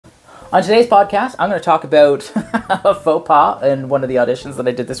On today's podcast, I'm going to talk about a faux pas in one of the auditions that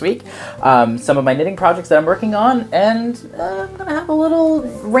I did this week, some of my knitting projects that I'm working on, and I'm going to have a little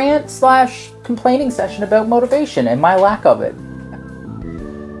rant / complaining session about motivation and my lack of it.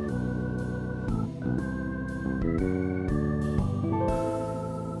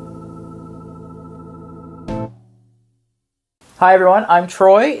 Hi everyone, I'm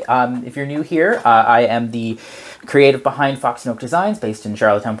Troy. If you're new here, I am the creative behind Fox and Oak Designs, based in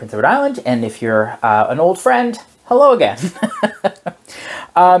Charlottetown, Prince Edward Island. And if you're an old friend, hello again.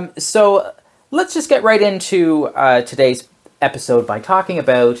 So let's just get right into today's episode by talking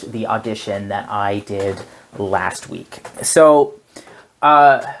about the audition that I did last week. So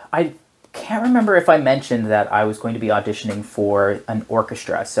I can't remember if I mentioned that I was going to be auditioning for an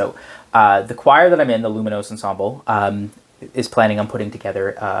orchestra. So the choir that I'm in, the Luminos Ensemble, is planning on putting together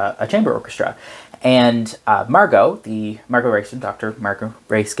a chamber orchestra. And Dr. Margot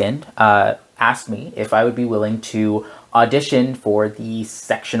Rayskin, asked me if I would be willing to audition for the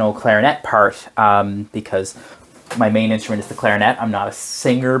sectional clarinet part, because my main instrument is the clarinet. I'm not a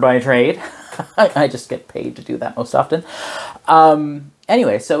singer by trade. I just get paid to do that most often.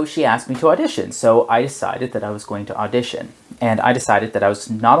 Anyway, so she asked me to audition. So I decided that I was going to audition. And I decided that I was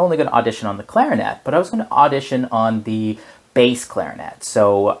not only going to audition on the clarinet, but I was going to audition on the bass clarinet.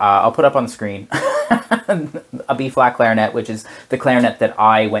 So I'll put up on the screen a B-flat clarinet, which is the clarinet that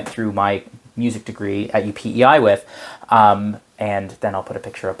I went through my music degree at UPEI with. And then I'll put a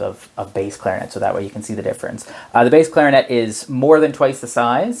picture up of bass clarinet, so that way you can see the difference. The bass clarinet is more than twice the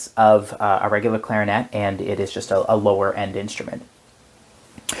size of a regular clarinet, and it is just a lower end instrument.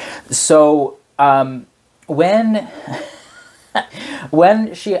 So when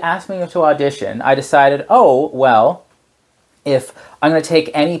she asked me to audition, I decided, oh, well, if I'm going to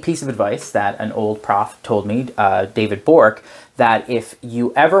take any piece of advice that an old prof told me, David Bork, that if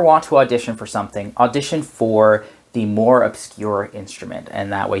you ever want to audition for something, audition for the more obscure instrument,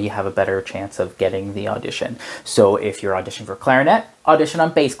 and that way you have a better chance of getting the audition. So if you're auditioning for clarinet, audition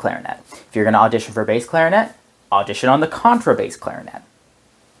on bass clarinet. If you're going to audition for bass clarinet, audition on the contrabass clarinet.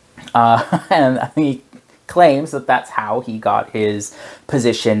 And he claims that that's how he got his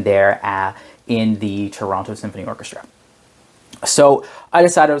position there in the Toronto Symphony Orchestra. So I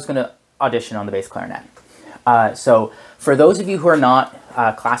decided I was going to audition on the bass clarinet. So for those of you who are not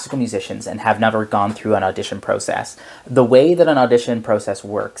classical musicians and have never gone through an audition process, the way that an audition process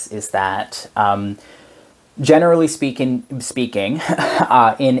works is that, generally speaking,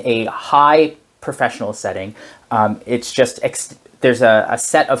 in a high professional setting, it's just there's a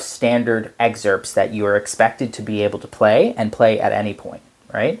set of standard excerpts that you are expected to be able to play and play at any point,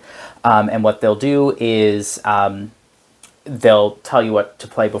 right? And what they'll do is they'll tell you what to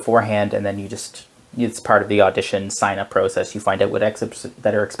play beforehand, and then it's part of the audition sign-up process. You find out what excerpts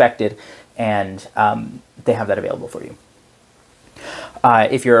that are expected, and they have that available for you.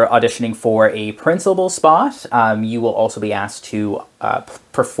 If you're auditioning for a principal spot, you will also be asked to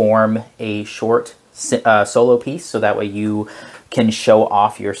perform a short solo piece, so that way you can show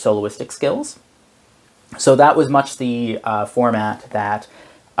off your soloistic skills. So that was much the format that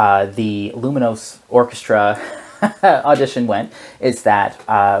the Luminos Orchestra audition went, is that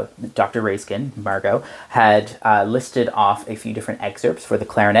Dr. Rayskin, Margot, had listed off a few different excerpts for the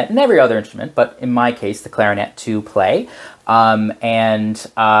clarinet and every other instrument, but in my case, the clarinet, to play. And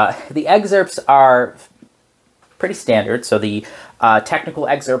the excerpts are pretty standard. So the technical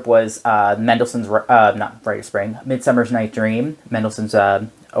excerpt was Mendelssohn's, not Rite of Spring, Midsummer's Night Dream, Mendelssohn's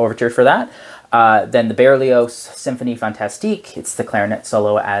overture for that. Then the Berlioz Symphonie Fantastique, it's the clarinet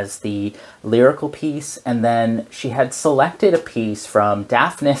solo as the lyrical piece. And then she had selected a piece from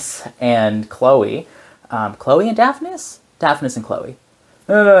Daphnis and Chloe. Chloe and Daphnis? Daphnis and Chloe.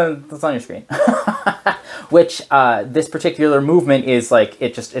 That's on your screen. Which this particular movement is like,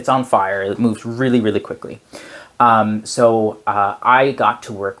 it's on fire. It moves really, really quickly. So I got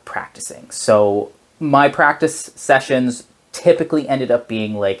to work practicing. So my practice sessions typically ended up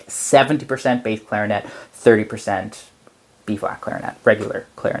being like 70% bass clarinet, 30% B-flat clarinet, regular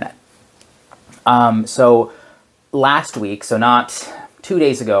clarinet. So last week, so not 2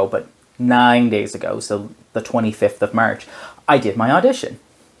 days ago, but 9 days ago, so the 25th of March, I did my audition.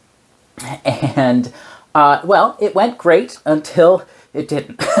 And, well, it went great until it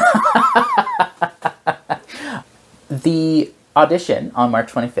didn't. The audition on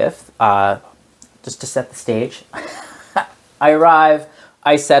March 25th, just to set the stage, I arrive,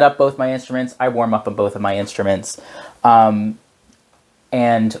 I set up both my instruments, I warm up on both of my instruments, and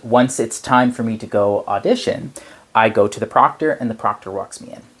once it's time for me to go audition, I go to the proctor, and the proctor walks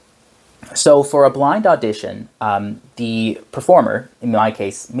me in. So for a blind audition, the performer, in my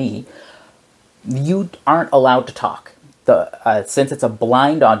case, me, you aren't allowed to talk. Since it's a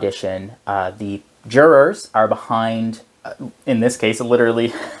blind audition, the jurors are behind, in this case,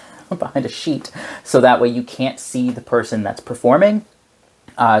 literally behind a sheet, so that way you can't see the person that's performing.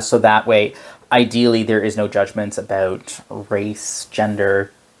 So that way, ideally, there is no judgments about race,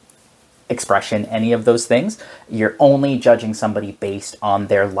 gender, expression, any of those things. You're only judging somebody based on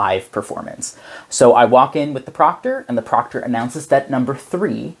their live performance. So I walk in with the proctor, and the proctor announces that number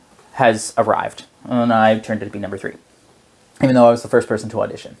 3 has arrived. And I turned it to be number 3, even though I was the first person to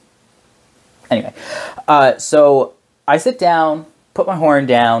audition. Anyway, so I sit down, put my horn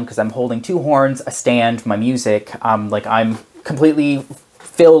down, because I'm holding 2 horns, a stand, my music. Like, I'm completely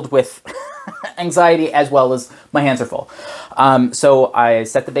filled with anxiety, as well as my hands are full. So I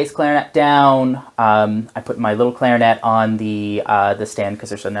set the bass clarinet down. I put my little clarinet on the stand, because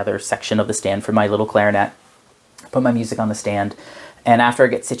there's another section of the stand for my little clarinet. Put my music on the stand. And after I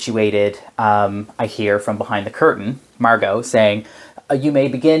get situated, I hear from behind the curtain, Margot saying, you may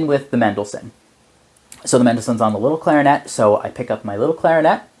begin with the Mendelssohn. So the Mendelssohn's on the little clarinet, so I pick up my little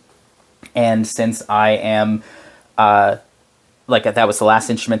clarinet. And since I am, like, that was the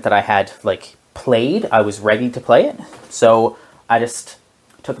last instrument that I had, like, played, I was ready to play it. So I just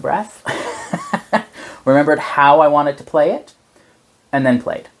took a breath, remembered how I wanted to play it, and then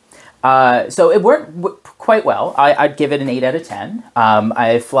played. So it worked quite well. I'd give it an 8 out of 10.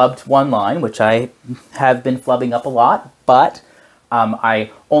 I flubbed one line, which I have been flubbing up a lot, but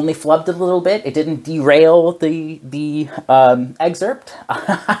I only flubbed a little bit. It didn't derail the excerpt.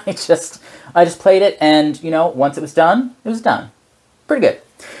 I just played it, and, you know, once it was done, it was done. Pretty good.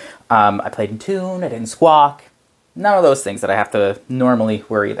 I played in tune. I didn't squawk. None of those things that I have to normally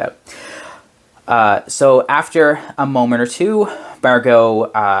worry about. So after a moment or two,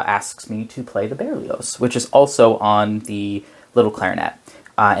 Margot asks me to play the Berlioz, which is also on the little clarinet,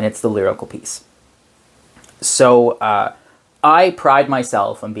 and it's the lyrical piece. So I pride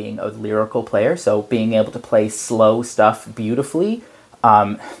myself on being a lyrical player, so being able to play slow stuff beautifully,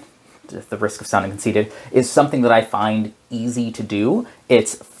 at the risk of sounding conceited, is something that I find easy to do.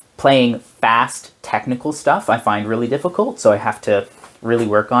 It's playing fast technical stuff I find really difficult, so I have to really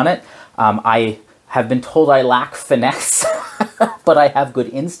work on it. I have been told I lack finesse, but I have good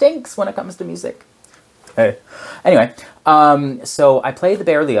instincts when it comes to music. Hey. Anyway, so I played the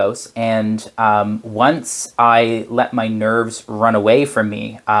Berlioz, and once I let my nerves run away from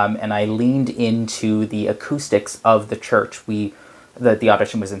me, and I leaned into the acoustics of the church. The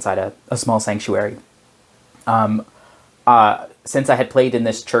audition was inside a small sanctuary. Since I had played in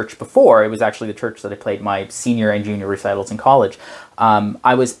this church before, it was actually the church that I played my senior and junior recitals in college.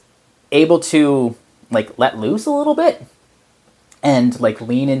 I was able to, like, let loose a little bit and, like,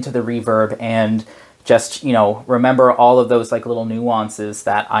 lean into the reverb and just, you know, remember all of those, like, little nuances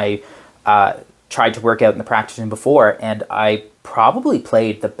that I tried to work out in the practice room before, and I probably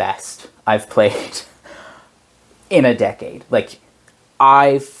played the best I've played in a decade. Like,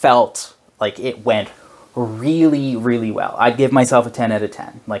 I felt like it went really, really well. I'd give myself a 10 out of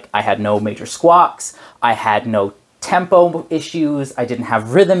 10. Like, I had no major squawks, I had no tempo issues, I didn't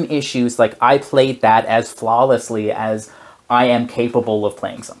have rhythm issues. Like, I played that as flawlessly as I am capable of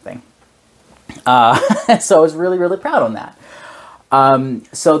playing something. So I was really, really proud on that.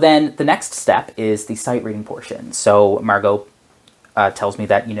 So then the next step is the sight reading portion. So Margot tells me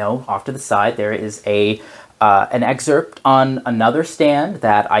that, you know, off to the side there is an excerpt on another stand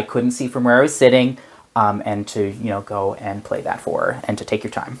that I couldn't see from where I was sitting, and to, you know, go and play that for her and to take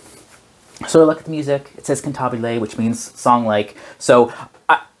your time. So I look at the music. It says cantabile, which means song-like. So,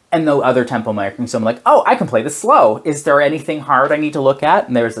 and no other tempo marking. So I'm like, oh, I can play this slow. Is there anything hard I need to look at?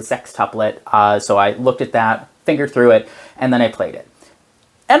 And there's a sextuplet. So I looked at that, fingered through it, and then I played it.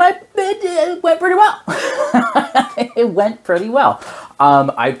 And it went pretty well. It went pretty well.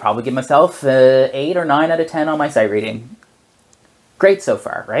 I'd probably give myself 8 or 9 out of 10 on my sight reading. Great so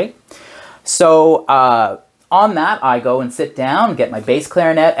far, right? So on that, I go and sit down, get my bass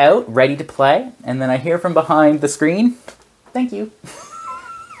clarinet out, ready to play, and then I hear from behind the screen, thank you.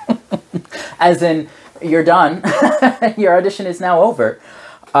 As in, you're done. Your audition is now over.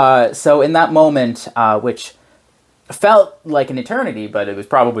 So in that moment, which felt like an eternity, but it was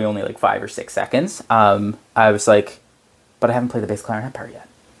probably only like 5 or 6 seconds, I was like, but I haven't played the bass clarinet part yet.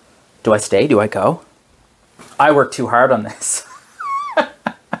 Do I stay? Do I go? I worked too hard on this.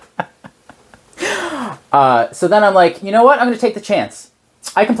 So then I'm like, you know what? I'm going to take the chance.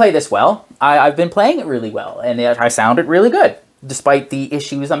 I can play this well. I've been playing it really well, and I sounded really good, despite the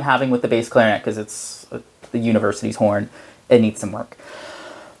issues I'm having with the bass clarinet, because it's the university's horn. It needs some work.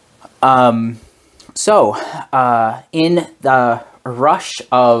 In the rush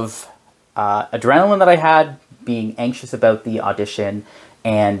of adrenaline that I had, being anxious about the audition,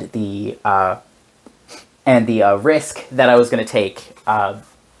 and the risk that I was going to take,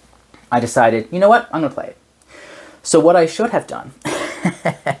 I decided, you know what, I'm going to play it. So what I should have done,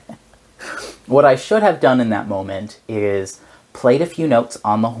 what I should have done in that moment is played a few notes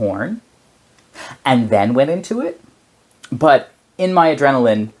on the horn and then went into it. But in my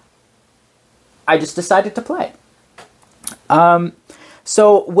adrenaline, I just decided to play.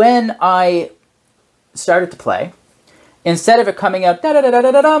 So when I started to play, instead of it coming out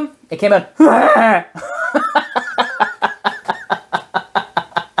da-da-da-da-da-dum, it came out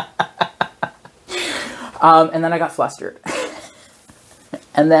and then I got flustered.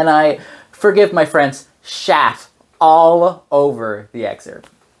 And then I, forgive my friends, shat all over the excerpt.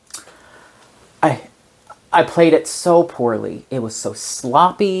 I played it so poorly. It was so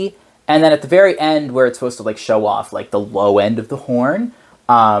sloppy. And then at the very end, where it's supposed to like show off like the low end of the horn,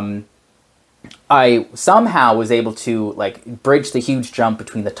 I somehow was able to like bridge the huge jump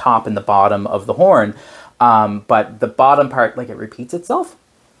between the top and the bottom of the horn. But the bottom part, like, it repeats itself.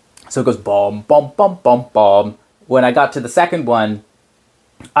 So it goes bom, bom, bom, bom, bom. When I got to the second one,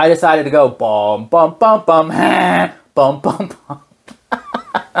 I decided to go bom, bom, bom, bom, bom, bom, bom.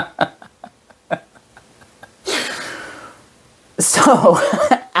 So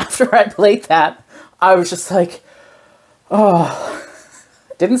after I played that, I was just like, oh,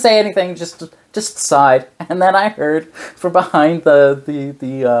 didn't say anything, just sighed. And then I heard from behind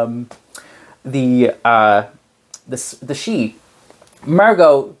the sheet,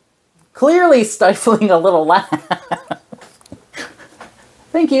 Margot clearly stifling a little laugh.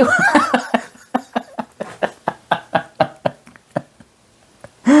 Thank you.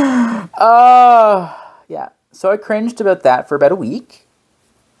 Yeah. So I cringed about that for about a week.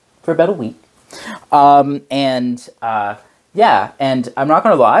 Yeah, and I'm not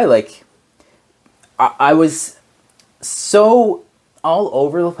gonna lie, like, I was so all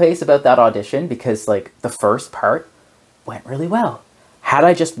over the place about that audition because, like, the first part went really well. Had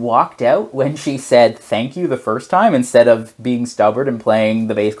I just walked out when she said thank you the first time instead of being stubborn and playing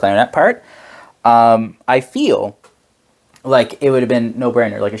the bass clarinet part, I feel like it would have been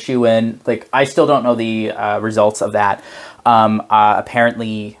no-brainer, like a shoe-in. Like, I still don't know the results of that.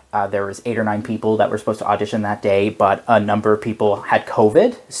 Apparently, there was 8 or 9 people that were supposed to audition that day, but a number of people had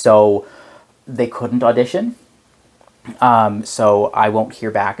COVID, so they couldn't audition. So I won't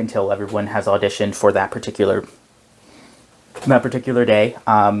hear back until everyone has auditioned for that particular day.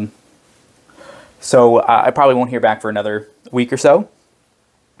 So I probably won't hear back for another week or so.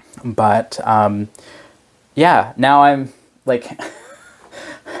 But yeah, now I'm like,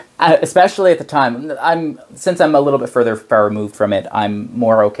 especially at the time, since I'm a little bit far removed from it, I'm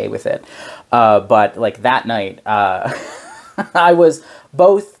more okay with it. But like that night, I was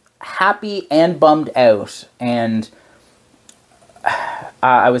both happy and bummed out, and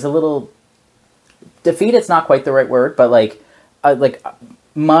I was a little defeated's not quite the right word, but like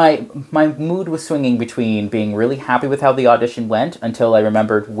my mood was swinging between being really happy with how the audition went until I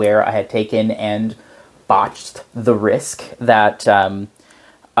remembered where I had taken and botched the risk that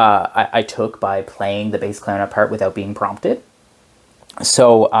I took by playing the bass clarinet part without being prompted.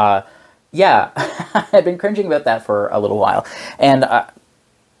 So yeah, I've been cringing about that for a little while, and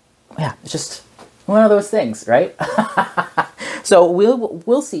yeah, it's just one of those things, right? So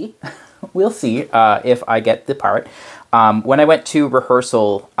we'll see. We'll see if I get the part. When I went to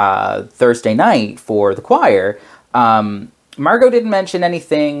rehearsal Thursday night for the choir, Margot didn't mention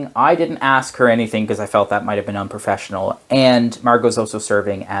anything. I didn't ask her anything because I felt that might have been unprofessional. And Margot's also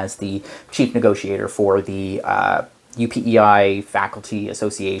serving as the chief negotiator for the UPEI Faculty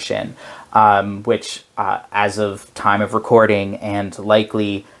Association, which as of time of recording and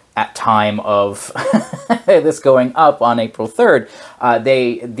likely at time of this going up on April 3rd,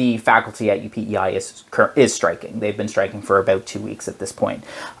 the faculty at UPEI is striking. They've been striking for about 2 weeks at this point.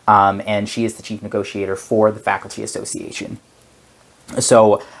 And she is the chief negotiator for the Faculty Association.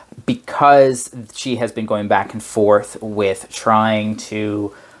 So because she has been going back and forth with trying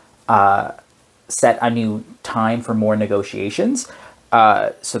to set a new time for more negotiations,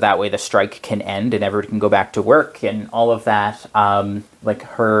 so that way the strike can end and everyone can go back to work and all of that. Like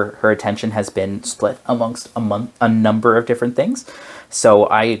her attention has been split amongst a number of different things. So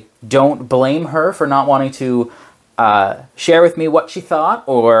I don't blame her for not wanting to share with me what she thought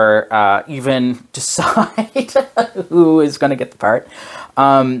or even decide who is going to get the part.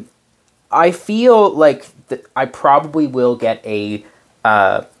 I feel like I probably will get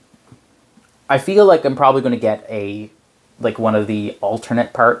I feel like I'm probably going to get a like one of the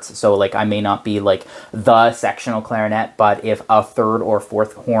alternate parts. So like I may not be like the sectional clarinet, but if a third or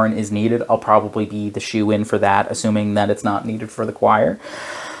fourth horn is needed, I'll probably be the shoe-in for that, assuming that it's not needed for the choir.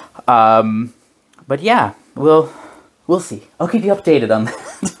 But yeah, we'll see. I'll keep you updated on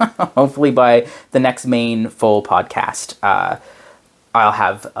that. Hopefully by the next main full podcast, I'll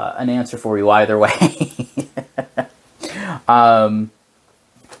have an answer for you either way.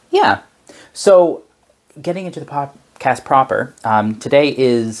 Yeah. So getting into the podcast proper, today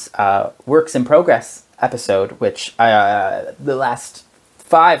is works in progress episode, which the last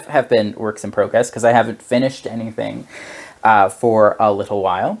 5 have been works in progress because I haven't finished anything for a little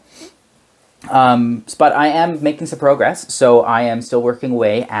while. But I am making some progress, so I am still working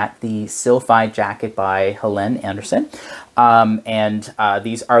away at the Sylphide Jacket by Helene Arnesen. And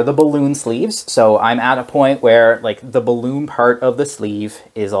these are the balloon sleeves, so I'm at a point where, like, the balloon part of the sleeve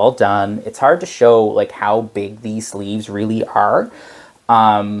is all done. It's hard to show, like, how big these sleeves really are.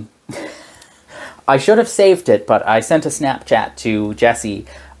 I should have saved it, but I sent a Snapchat to Jessie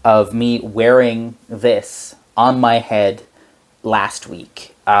of me wearing this on my head last week.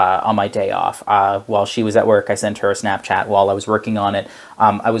 On my day off. While she was at work, I sent her a Snapchat while I was working on it.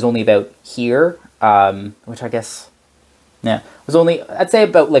 I was only about here, which I guess, yeah, was only, I'd say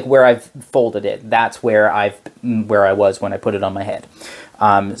about like where I've folded it. That's where I was when I put it on my head.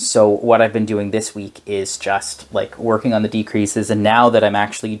 So what I've been doing this week is just like working on the decreases. And now that I'm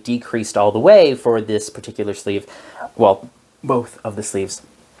actually decreased all the way for this particular sleeve, well, both of the sleeves,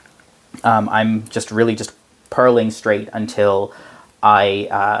 I'm just really just purling straight until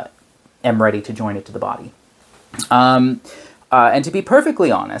I am ready to join it to the body. And to be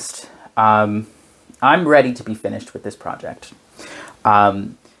perfectly honest, I'm ready to be finished with this project.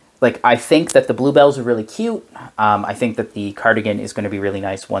 Like, I think that the bluebells are really cute. I think that the cardigan is going to be really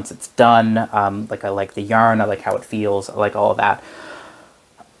nice once it's done. Like, I like the yarn. I like how it feels. I like all of that.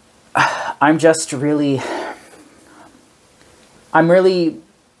 I'm just really... I'm really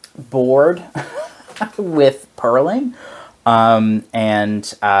bored with purling.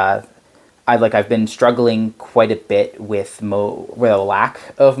 I've been struggling quite a bit with a lack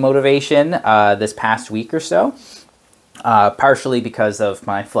of motivation this past week or so. Partially because of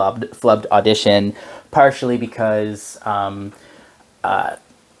my flubbed audition, partially because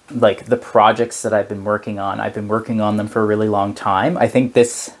like the projects that I've been working on them for a really long time. I think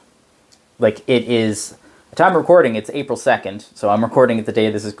this, like, it is, the time I'm recording, it's April 2nd, so I'm recording it the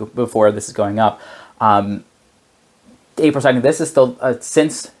day before this is going up. April 2nd, this is still,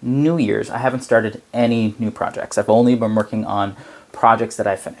 since New Year's, I haven't started any new projects. I've only been working on projects that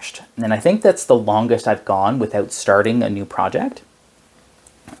I've finished. And I think that's the longest I've gone without starting a new project.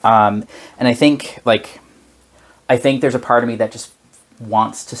 And I think, like, there's a part of me that just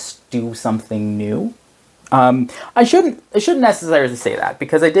wants to do something new. I shouldn't necessarily say that,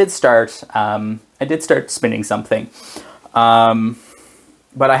 because I did start spinning something.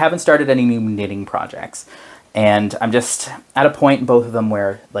 But I haven't started any new knitting projects. And I'm just at a point in both of them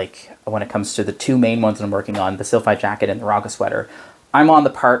where, like, when it comes to the 2 main ones that I'm working on, the Sylphide Jacket and the Raga sweater, I'm on the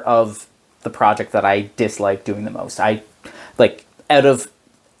part of the project that I dislike doing the most. Like, out of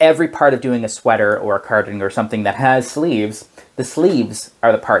every part of doing a sweater or a cardigan or something that has sleeves, the sleeves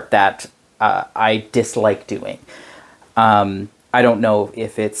are the part that I dislike doing. I don't know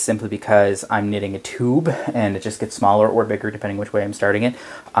if it's simply because I'm knitting a tube and it just gets smaller or bigger depending which way I'm starting it.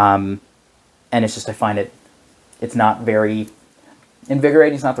 And it's just, I find it's not very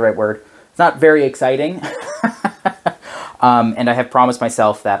invigorating, is not the right word. It's not very exciting. And I have promised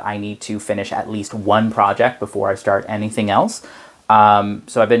myself that I need to finish at least 1 project before I start anything else. So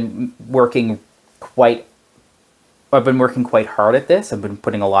I've been working quite hard at this. I've been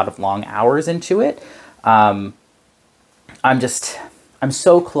putting a lot of long hours into it. I'm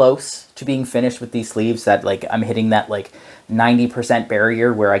so close to being finished with these sleeves that, like, I'm hitting that, like, 90%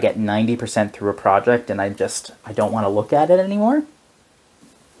 barrier where I get 90% through a project and I don't want to look at it anymore.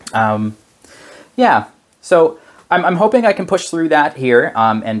 Yeah, so I'm hoping I can push through that here.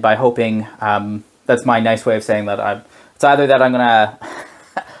 And by hoping, that's my nice way of saying that it's either that I'm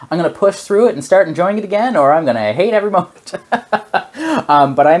gonna push through it and start enjoying it again, or I'm gonna hate every moment.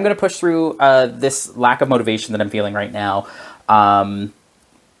 But I'm gonna push through this lack of motivation that I'm feeling right now.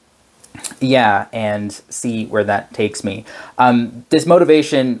 Yeah, and see where that takes me. This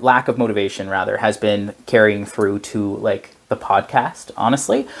lack of motivation rather, has been carrying through to, like, the podcast,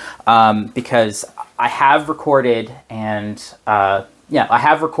 honestly, because I have recorded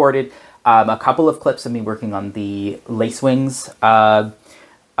a couple of clips of me working on the lace wings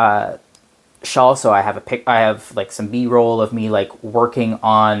shawl. So I have like some B-roll of me like working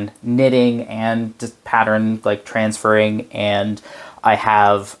on knitting and just pattern like transferring, and I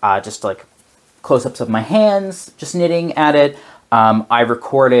have just like close-ups of my hands just knitting at it. I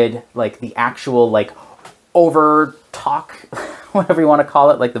recorded like the actual like over talk, whatever you want to call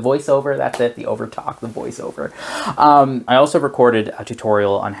it, like the voiceover. That's it, the over talk, the voiceover. I also recorded a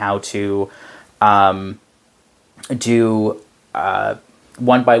tutorial on how to do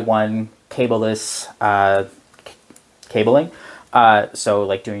 1x1 cableless cabling. So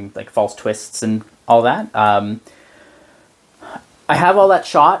like doing like false twists and all that. I have all that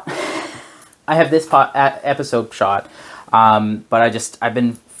shot. I have this episode shot, but I've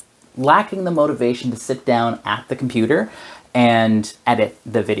been lacking the motivation to sit down at the computer and edit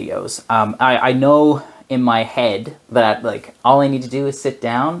the videos. I know in my head that like all I need to do is sit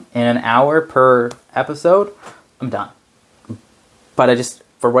down, in an hour per episode, I'm done. But I just,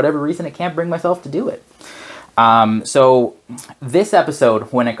 for whatever reason, I can't bring myself to do it. So this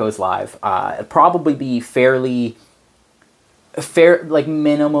episode, when it goes live, it'll probably be like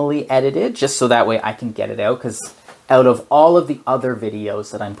minimally edited, just so that way I can get it out, because out of all of the other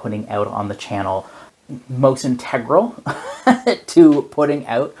videos that I'm putting out on the channel, most integral to putting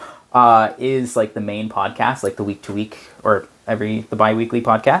out is like the main podcast, like the week to week or the bi-weekly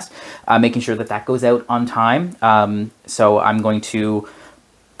podcast, making sure that that goes out on time. So I'm going to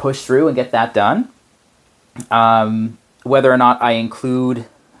push through and get that done. Whether or not I include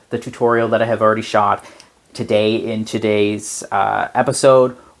the tutorial that I have already shot today in today's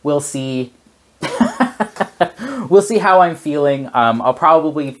episode, we'll see. We'll see how I'm feeling. I'll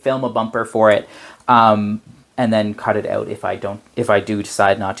probably film a bumper for it, and then cut it out if I do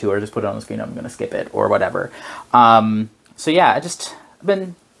decide not to, or just put it on the screen. I'm going to skip it or whatever. So yeah, I've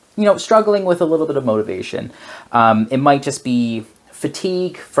been, struggling with a little bit of motivation. It might just be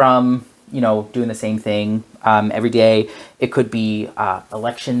fatigue from, doing the same thing every day. It could be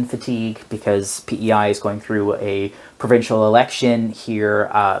election fatigue, because PEI is going through a provincial election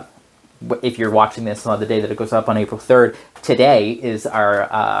here. If you're watching this on the day that it goes up on April 3rd, today is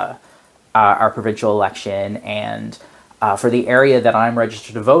our provincial election, and for the area that I'm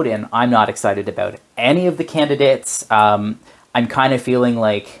registered to vote in, I'm not excited about any of the candidates. I'm kind of feeling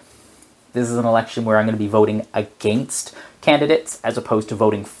like this is an election where I'm going to be voting against candidates as opposed to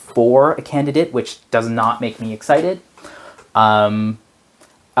voting for a candidate, which does not make me excited. There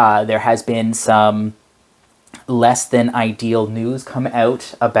has been some less than ideal news come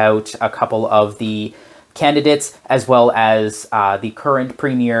out about a couple of the candidates, as well as the current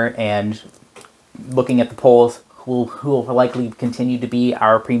premier, and looking at the polls, who will likely continue to be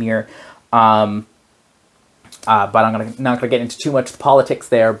our premier. But I'm not gonna get into too much politics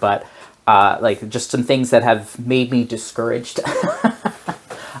there, but like just some things that have made me discouraged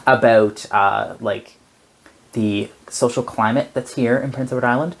about like the social climate that's here in Prince Edward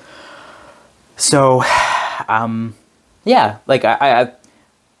Island. So yeah, like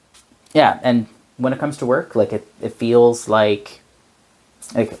yeah, and when it comes to work, like it feels like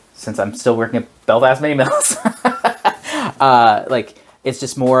since I'm still working at Belfast Mini Mills, like it's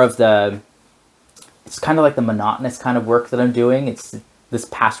just more of it's kind of like the monotonous kind of work that I'm doing. This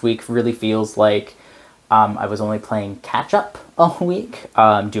past week really feels like I was only playing catch up all week,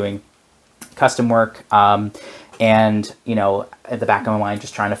 doing custom work, and at the back of my mind,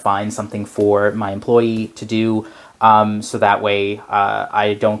 just trying to find something for my employee to do, so that way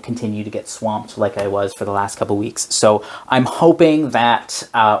I don't continue to get swamped like I was for the last couple weeks. So I'm hoping that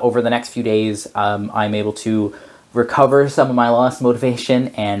over the next few days, I'm able to recover some of my lost motivation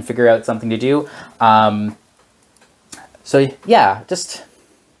and figure out something to do. So yeah, just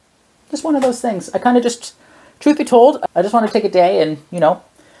one of those things. I kind of just, truth be told, I just want to take a day and,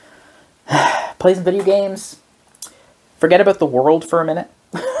 play some video games, forget about the world for a minute.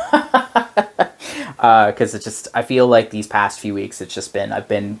 Because I feel like these past few weeks, I've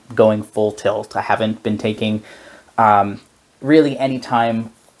been going full tilt. I haven't been taking really any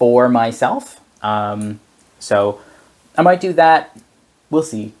time for myself. So I might do that. We'll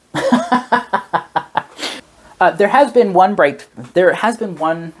see. There has been one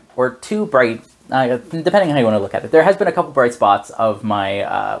or two bright, depending on how you want to look at it. There has been a couple bright spots of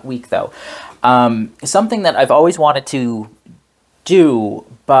my week, though. Something that I've always wanted to do,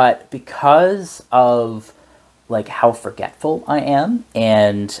 but because of like how forgetful I am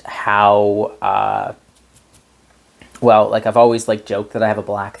and how well, like I've always like joked that I have a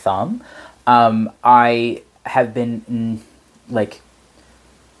black thumb. I have been like,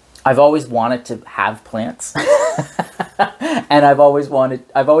 I've always wanted to have plants. And I've always wanted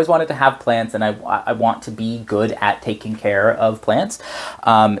to have plants, and I want to be good at taking care of plants.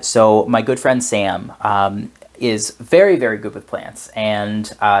 So my good friend Sam is very, very good with plants, and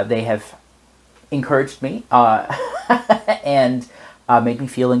they have encouraged me and made me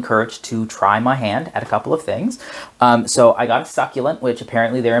feel encouraged to try my hand at a couple of things. So I got a succulent, which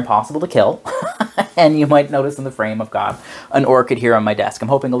apparently they're impossible to kill. And you might notice in the frame I've got an orchid here on my desk. I'm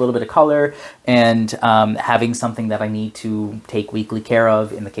hoping a little bit of color and having something that I need to take weekly care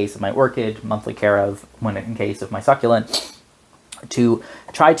of in the case of my orchid, monthly care of in case of my succulent, to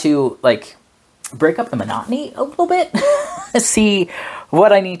try to like break up the monotony a little bit, see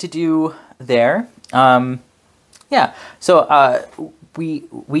what I need to do there. Yeah, so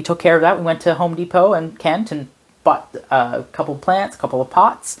we took care of that. We went to Home Depot and Kent and bought a couple of plants, a couple of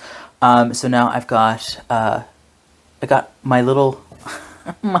pots. So now I've got I got my little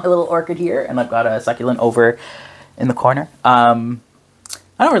my little orchid here, and I've got a succulent over in the corner. I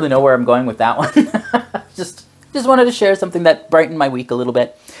don't really know where I'm going with that one. just wanted to share something that brightened my week a little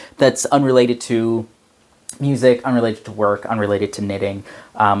bit. That's unrelated to music, unrelated to work, unrelated to knitting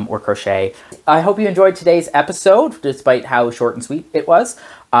or crochet. I hope you enjoyed today's episode, despite how short and sweet it was.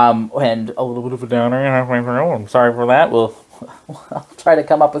 And a little bit of a downer halfway through. I'm sorry for that. I'll try to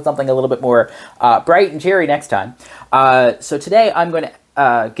come up with something a little bit more bright and cheery next time. So today I'm going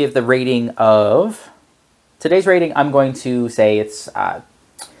to give the rating of... Today's rating, I'm going to say it's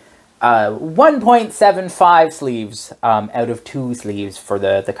 1.75 sleeves out of 2 sleeves for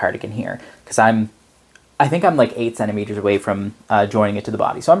the cardigan here. Because I think I'm like 8 centimeters away from joining it to the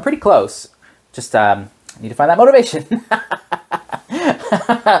body. So I'm pretty close. Just need to find that motivation.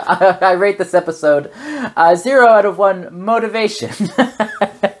 I rate this episode 0 out of 1 motivation.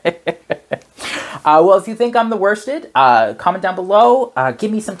 Well, if you think I'm the worsted, comment down below.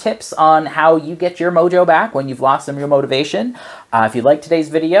 Give me some tips on how you get your mojo back when you've lost some of your motivation. If you liked today's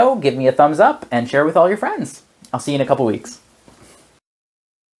video, give me a thumbs up and share with all your friends. I'll see you in a couple weeks.